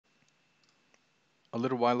A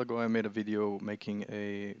little while ago I made a video making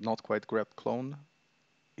a not quite grep clone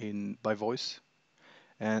by voice,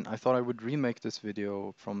 and I thought I would remake this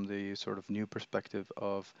video from the sort of new perspective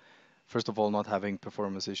of, first of all, not having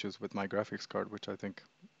performance issues with my graphics card, which I think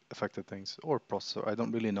affected things, or processor. I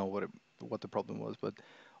don't really know what the problem was, but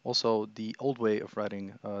also the old way of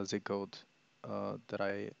writing Zig code that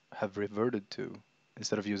I have reverted to.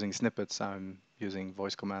 Instead of using snippets, I'm using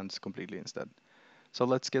voice commands completely instead. So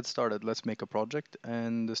let's get started. Let's make a project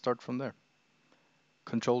and start from there.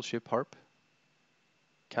 Control ship harp,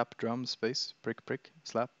 cap drum space, prick prick,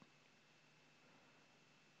 slap.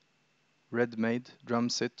 Red made, drum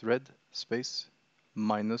sit red, space,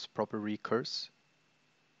 minus proper recurse.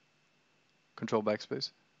 Control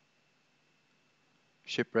backspace.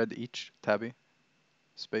 Ship red each, tabby,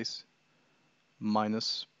 space,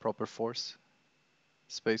 minus proper force,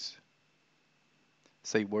 space.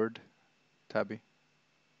 Say word, tabby,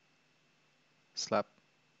 slap.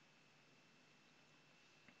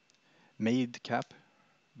 Made cap,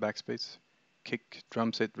 backspace, kick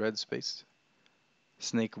drum sit red space,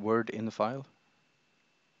 snake word in file.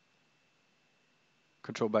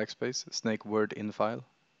 Control backspace, snake word in file,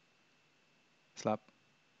 slap.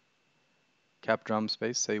 Cap drum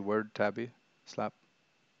space, say word tabby, slap.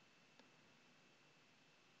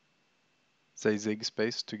 Say zig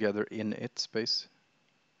space, together in it space,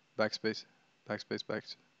 backspace, backspace,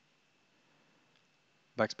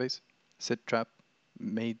 backspace. Sit trap,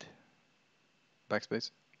 made,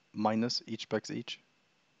 backspace, minus each plex each,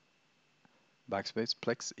 backspace,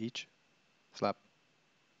 plex each, slap.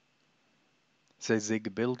 Say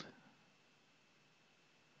zig build,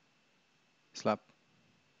 slap.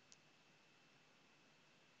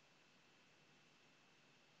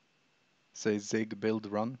 Say zig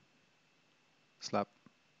build run, slap.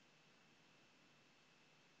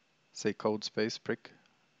 Say code space prick,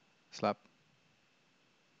 slap.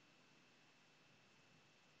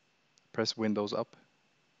 Press Windows up.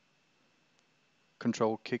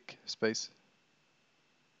 Control kick space.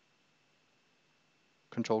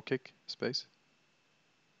 Control kick space.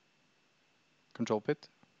 Control pit.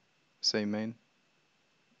 Say main.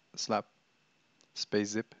 Slap. Space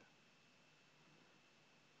zip.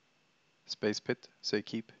 Space pit. Say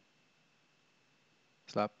keep.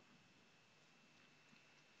 Slap.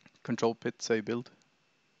 Control pit. Say build.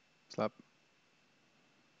 Slap.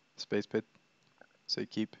 Space pit. Say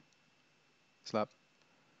keep. Slap.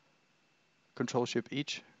 Control ship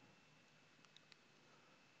each.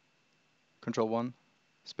 Control 1.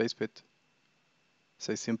 Space pit.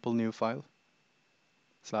 Say simple new file.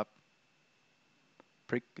 Slap.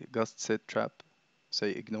 Prick gust sit trap.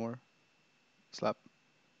 Say ignore. Slap.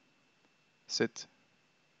 Sit.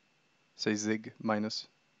 Say zig minus.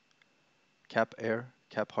 Cap air.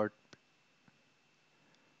 Cap heart.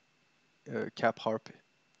 Cap harp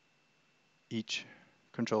each.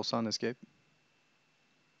 Control sun escape.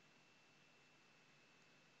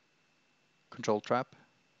 Control trap.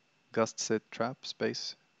 Gust sit trap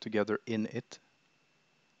space. Together in it.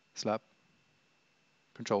 Slap.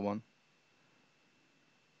 Control 1.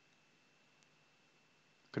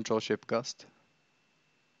 Control ship gust.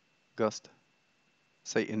 Gust.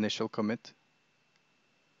 Say initial commit.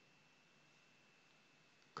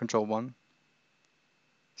 Control 1.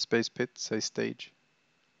 Space pit. Say stage.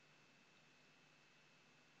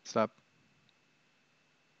 Slap.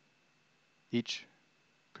 Each.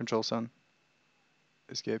 Control sun.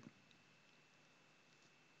 Escape.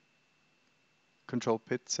 Control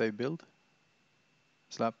pit. Say build.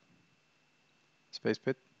 Slap. Space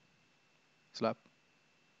pit. Slap.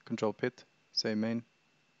 Control pit. Say main.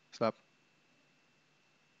 Slap.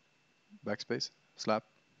 Backspace. Slap.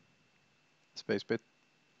 Space pit.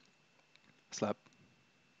 Slap.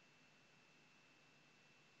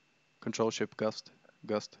 Control ship gust.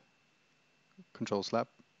 Gust. Control slap.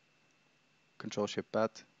 Control ship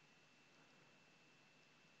bat.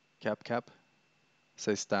 Cap cap.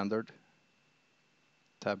 Say standard.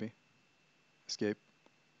 Tabby. Escape.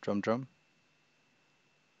 Drum drum.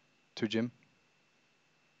 To Jim.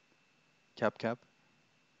 Cap cap.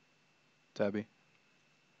 Tabby.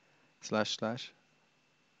 Slash slash.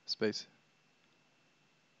 Space.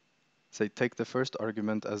 Say take the first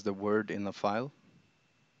argument as the word in a file.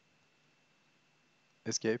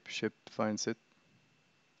 Escape. Ship finds it.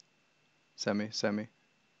 Semi semi.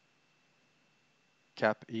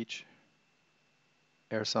 Cap each.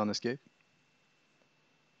 Air sun escape.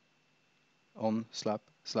 On slap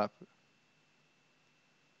slap.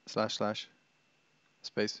 Slash slash.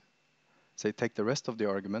 Space. Say take the rest of the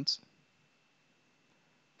arguments.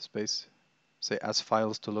 Space. Say as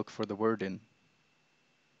files to look for the word in.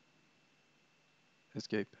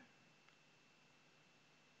 Escape.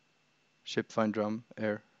 Ship find drum,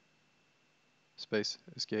 air, space,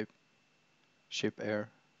 escape, ship air,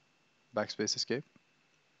 backspace escape,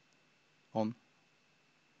 on,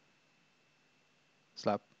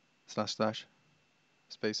 slap, slash slash,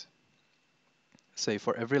 space. Say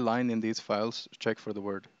for every line in these files, check for the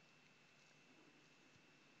word.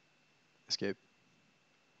 Escape.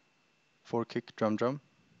 For kick, drum drum.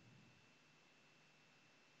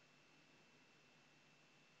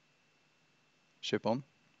 Ship on.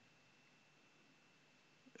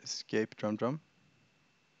 Escape, drum drum.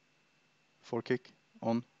 For kick,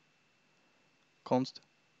 on. Const.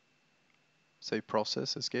 Say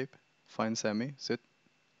process, escape. Find semi, sit.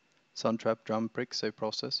 Sun trap, drum prick, say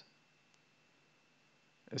process.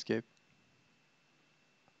 Escape.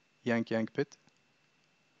 Yank yank pit.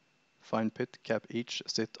 Find pit, cap each,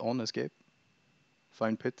 sit on, escape.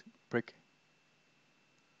 Find pit, prick.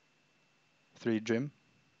 3 gym,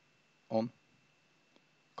 on.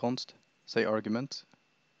 Const, say argument.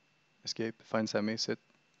 Escape, find semi, sit.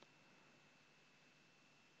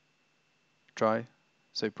 Try,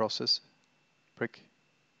 say process, prick.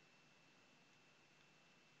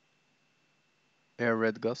 Air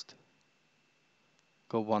red gust.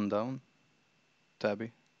 Go 1 down,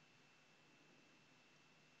 tabby.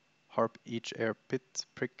 Harp each air pit,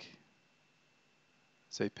 prick.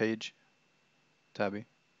 Say page, tabby.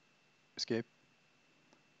 Escape.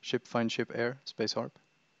 Ship find ship air, space harp.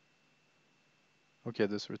 Okay,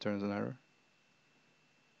 this returns an error.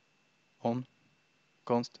 On,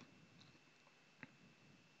 const.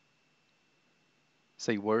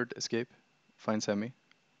 Say word, escape. Find semi.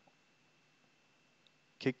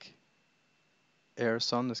 Kick, air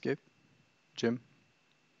sun, escape. Gym,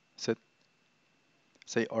 sit.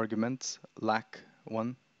 Say arguments, lack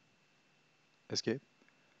 1, escape.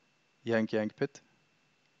 Yank yank pit.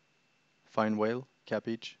 Find whale, cap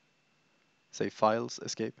each. Say files,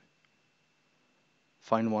 escape.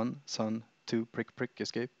 Find 1, sun, 2, prick prick,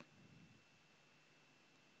 escape.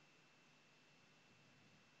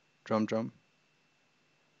 Drum drum.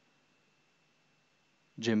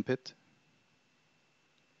 Gym pit.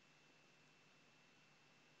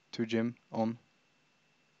 2 gym, on.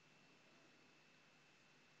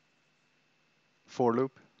 For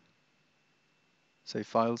loop. Say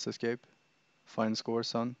files, escape. Find score,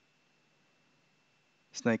 sun.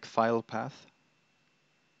 Snake file path.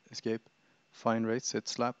 Escape. Find rate, sit,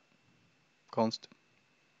 slap. Const.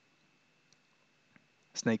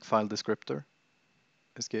 Snake file descriptor.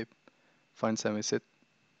 Escape. Find semi, sit.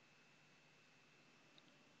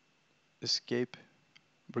 Escape.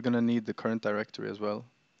 We're gonna need the current directory as well.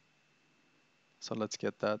 So let's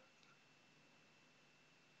get that.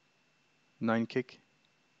 9 kick.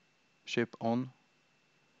 Ship on.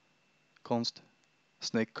 Const.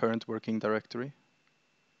 Snake current working directory.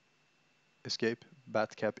 Escape.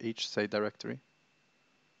 Bat cap each, say directory.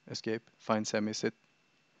 Escape. Find semi, sit.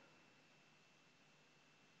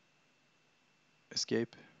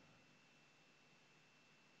 Escape.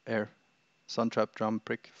 Air. Sun trap drum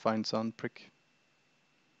prick. Find sun prick.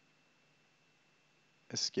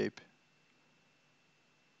 Escape.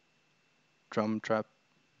 Drum trap.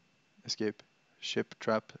 Escape. Ship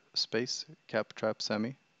trap space. Cap trap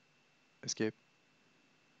semi. Escape.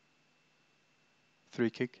 3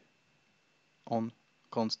 kick. On.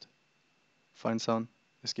 Const. Find sun.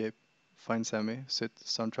 Escape. Find semi. Sit.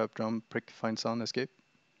 Sun trap drum prick. Find sun. Escape.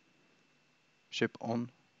 Ship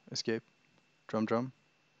on. Escape. Drum drum.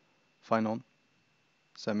 Find on.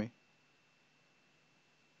 Semi.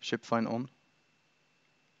 Ship find on.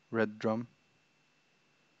 Red drum.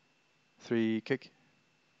 3 kick.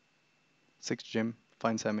 6 gym.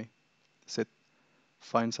 Find semi. Sit.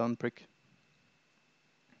 Find sun prick.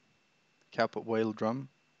 Cap whale drum.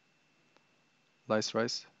 Lice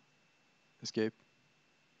rice. Escape.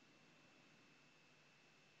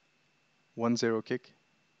 1-0 kick.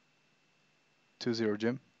 2-0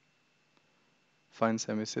 gym. Find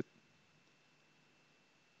semi, sit.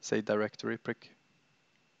 Say directory prick.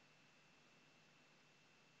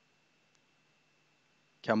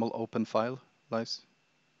 Camel open file. Lice.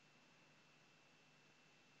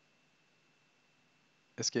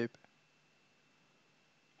 Escape.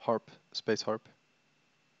 Harp, space harp.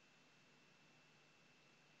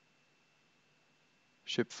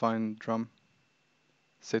 Ship find drum.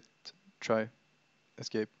 Sit, try,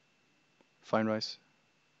 escape. Find rice.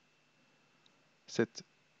 Sit,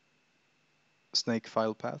 snake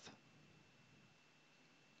file path.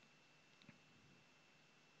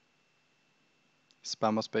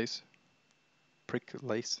 Spam a space. Prick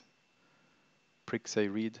lace. Prick say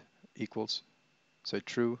read equals. Say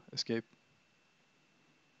true, escape.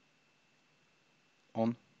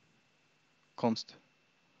 On. Const.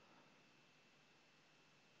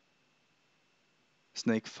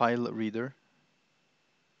 snake file reader,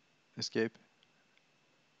 escape,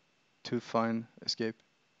 to fine, escape,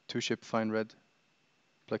 to ship fine red,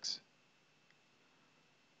 plex,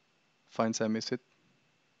 fine semi sit,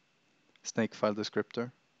 snake file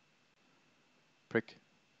descriptor, prick,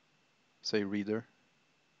 say reader,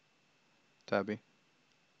 tabby,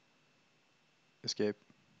 escape,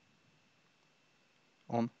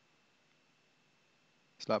 on,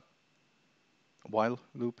 slap, while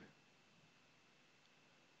loop,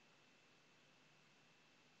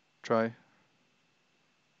 try,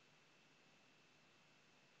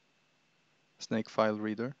 snake file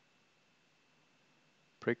reader,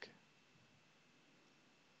 prick,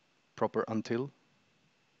 proper until,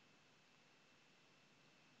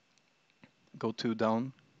 go 2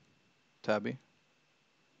 down, tabby,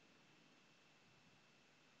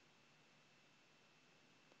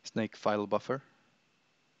 snake file buffer,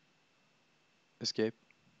 escape,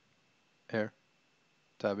 air,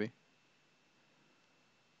 tabby,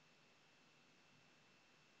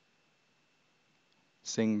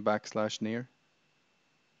 sing backslash near,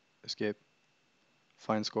 escape,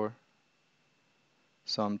 fine score,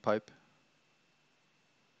 sun pipe,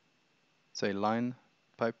 say line,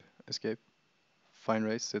 pipe, escape, fine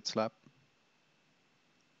race, sit slap,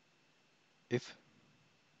 if,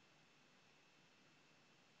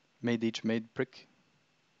 made each made prick,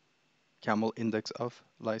 camel index of,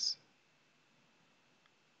 lice,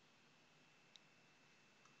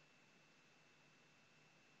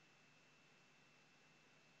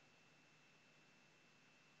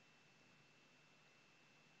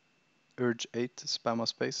 urge 8, spammer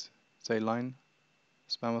space, say line,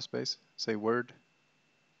 spammer space, say word,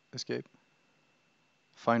 escape,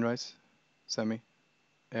 fine rise, semi,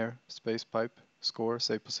 air, space, pipe, score,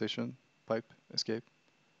 say position, pipe, escape,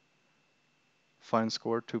 fine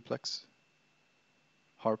score, 2 plex,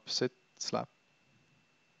 harp, sit, slap,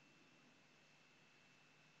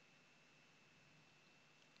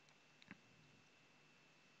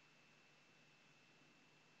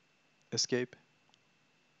 escape.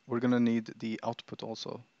 We're gonna need the output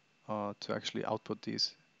also to actually output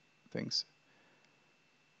these things.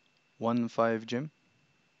 1-5 gym,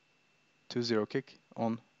 2-0 kick,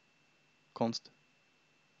 on, const,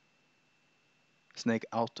 snake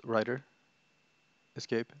out rider,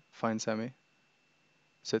 escape, fine semi,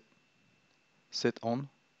 sit, sit on,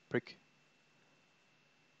 prick,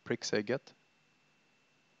 prick say get,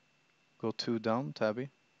 go 2 down, tabby,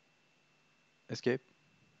 escape,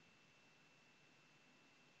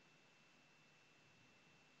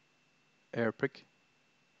 air prick,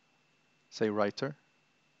 say writer,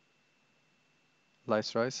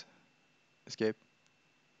 lice rise, escape,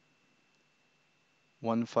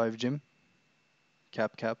 1-5 gym,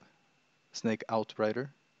 cap cap, snake out rider,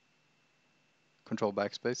 control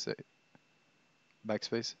backspace, say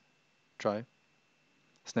backspace, try,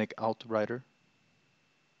 snake out rider,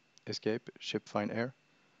 escape, ship fine air,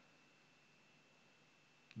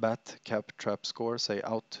 bat cap trap score, say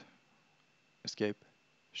out, escape,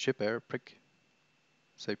 ship air prick,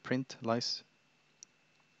 say print lice,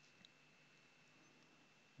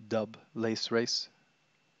 dub lace race,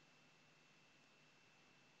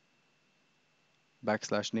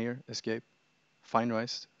 backslash near, escape, fine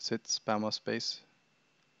rise, sit spammer space,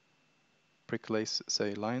 prick lace,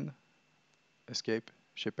 say line, escape,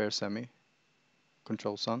 ship air semi,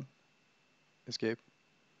 control sun, escape,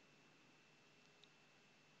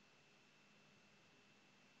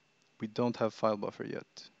 we don't have file buffer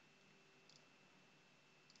yet,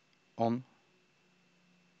 on,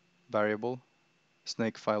 variable,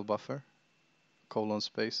 snake file buffer, colon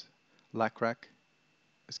space, lack rack,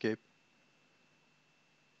 escape,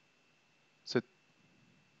 sit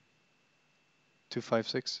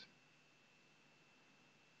 256,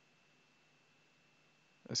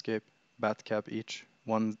 escape, bat cap each,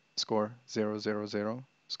 1 score 000,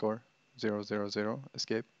 score 000,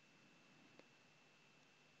 escape,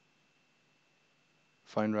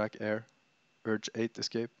 fine rack air, urge 8,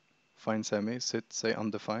 escape, fine semi, sit say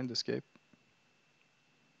undefined, escape,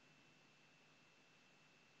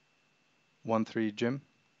 1-3 gym,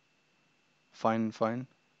 fine fine,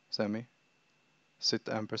 semi, sit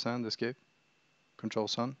ampersand, escape, control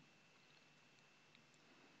sun,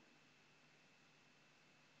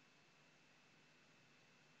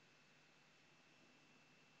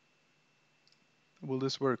 will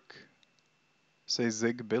this work? Say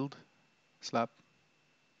zig build, slap,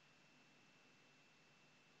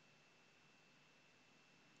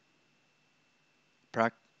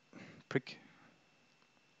 prac, prick,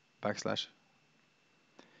 backslash,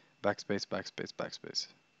 backspace, backspace, backspace,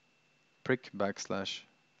 prick, backslash,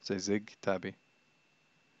 say zig, tabby,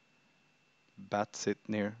 bat sit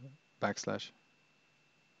near backslash.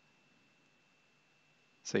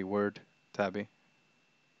 Say word tabby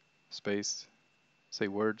space. Say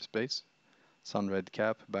word space. Sun red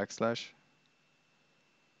cap backslash.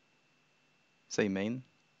 Say main.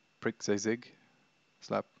 Prick say zig.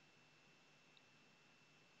 Slap.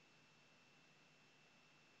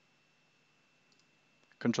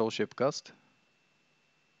 Control shift gust.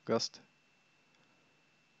 Gust.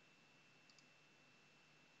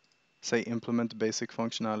 Say implement basic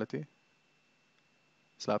functionality.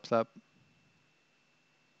 Slap slap.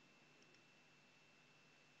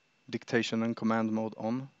 Dictation and command mode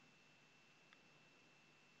on.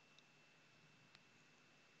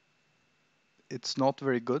 It's not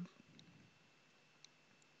very good,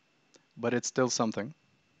 but it's still something.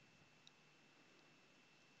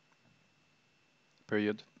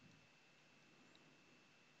 Period.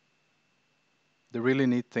 The really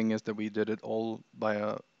neat thing is that we did it all by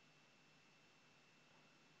a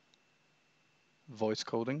voice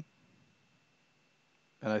coding,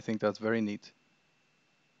 and I think that's very neat.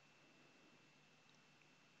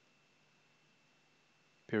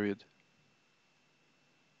 Period.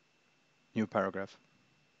 New paragraph.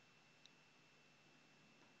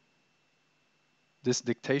 This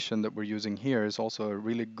dictation that we're using here is also a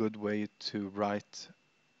really good way to write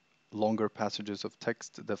longer passages of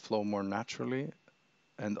text that flow more naturally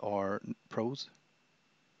and are prose.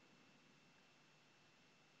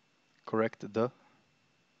 Correct the,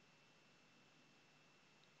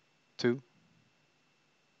 to,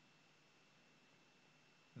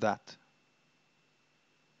 that.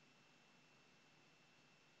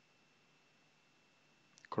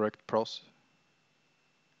 Correct pros.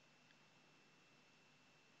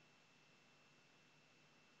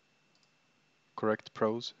 Correct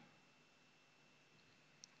prose.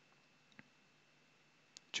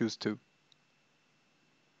 Choose to.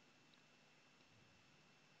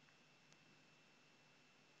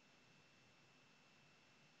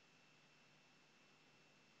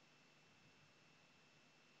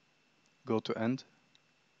 Go to end.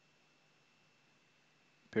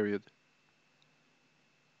 Period.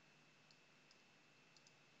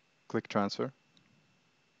 Click transfer.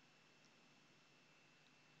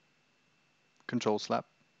 Control slap.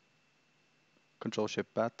 Control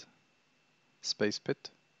shift bat. Space pit.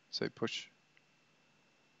 Say push.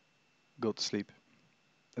 Go to sleep.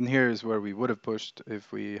 And here is where we would have pushed if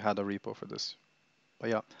we had a repo for this.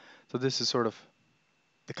 But yeah, so this is sort of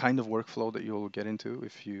the kind of workflow that you'll get into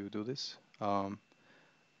if you do this.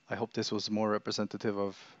 I hope this was more representative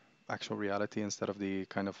of actual reality instead of the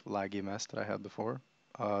kind of laggy mess that I had before.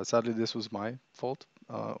 Sadly, this was my fault,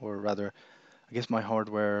 or rather, I guess my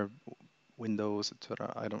hardware, Windows,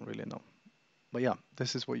 etc. I don't really know. But yeah,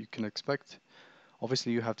 this is what you can expect.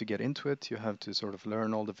 Obviously, you have to get into it. You have to sort of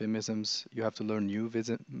learn all the Vim-isms. You have to learn new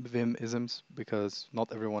Vim-isms because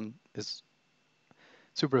not everyone is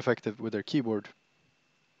super effective with their keyboard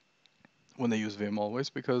when they use Vim always,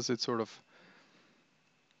 because it's sort of,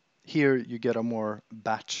 here you get a more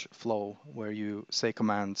batch flow where you say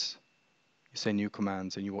commands, you say new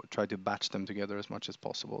commands, and you try to batch them together as much as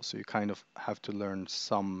possible. So you kind of have to learn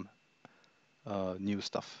some new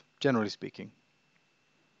stuff, generally speaking.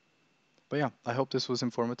 But yeah, I hope this was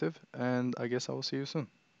informative, and I guess I will see you soon.